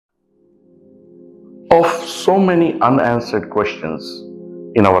so many unanswered questions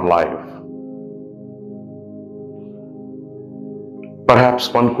in our life.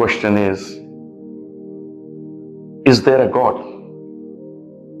 Perhaps one question is there a God?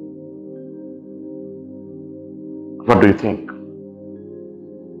 What do you think?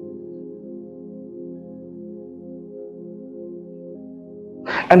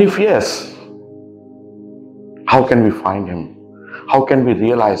 And if yes, how can we find Him? How can we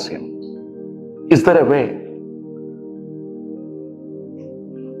realize Him? Is there a way?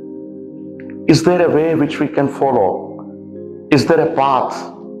 Is there a way which we can follow? Is there a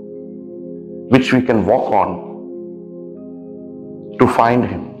path which we can walk on to find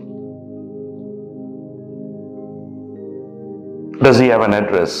Him? Does He have an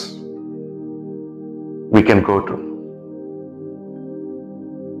address we can go to?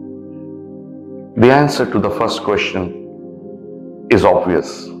 The answer to the first question is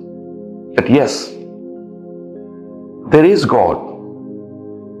obvious, that yes, there is God.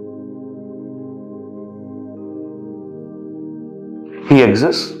 He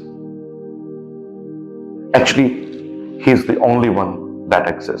exists. Actually, He is the only one that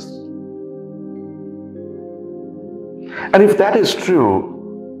exists. And if that is true,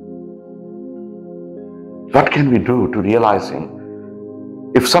 what can we do to realize Him?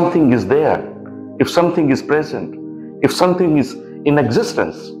 If something is there, if something is present, if something is in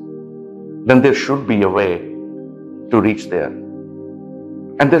existence, then there should be a way to reach there.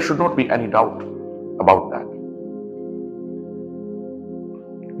 And there should not be any doubt about that.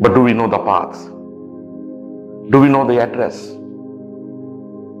 But do we know the path? Do we know the address?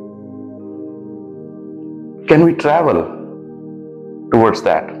 Can we travel towards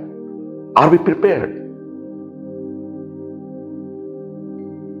that? Are we prepared?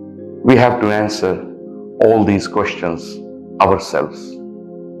 We have to answer all these questions ourselves.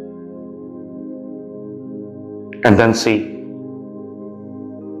 And then see,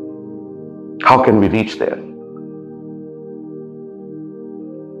 how can we reach there?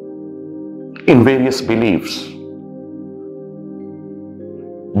 In various beliefs,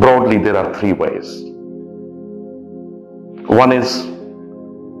 broadly there are three ways. One is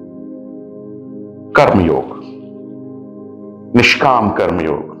Karma Yoga, Nishkam Karma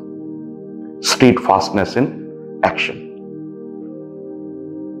Yoga, steadfastness in action.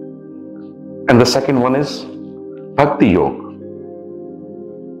 And the second one is Bhakti Yoga,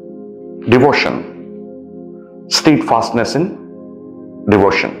 devotion, steadfastness in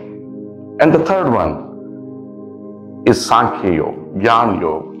devotion. And the third one is Sankhya Yoga, Jnana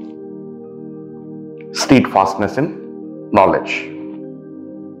Yoga, steadfastness in knowledge.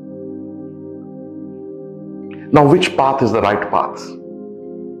 Now, which path is the right path?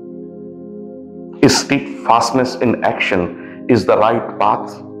 Is steadfastness in action is the right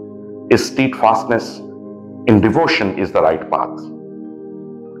path? Is steadfastness in devotion is the right path?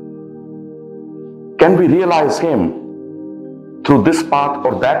 Can we realize Him through this path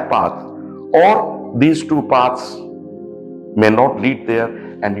or that path? Or these two paths may not lead there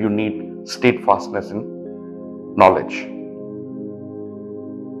and you need steadfastness in knowledge?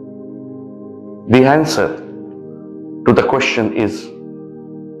 The answer to the question is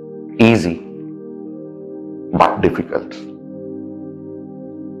easy but difficult.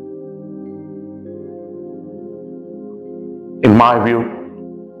 In my view,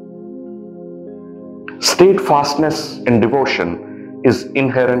 steadfastness in devotion is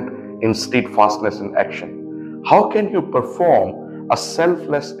inherent in steadfastness in action. How can you perform a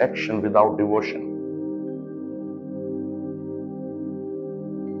selfless action without devotion?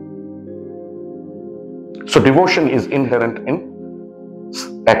 So devotion is inherent in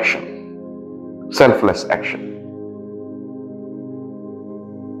action, selfless action.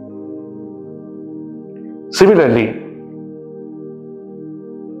 Similarly,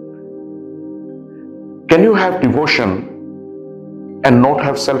 can you have devotion and not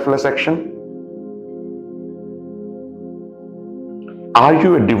have selfless action? Are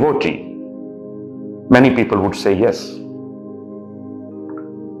you a devotee? Many people would say yes.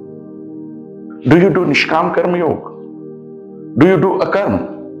 Do you do Nishkam Karma Yoga? Do you do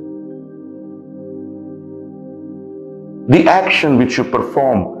Akarma? The action which you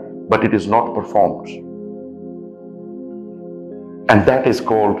perform, but it is not performed. And that is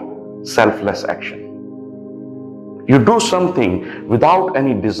called selfless action. You do something without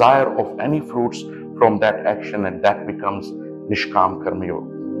any desire of any fruits from that action, and that becomes Nishkam Karma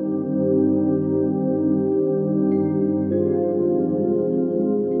Yoga.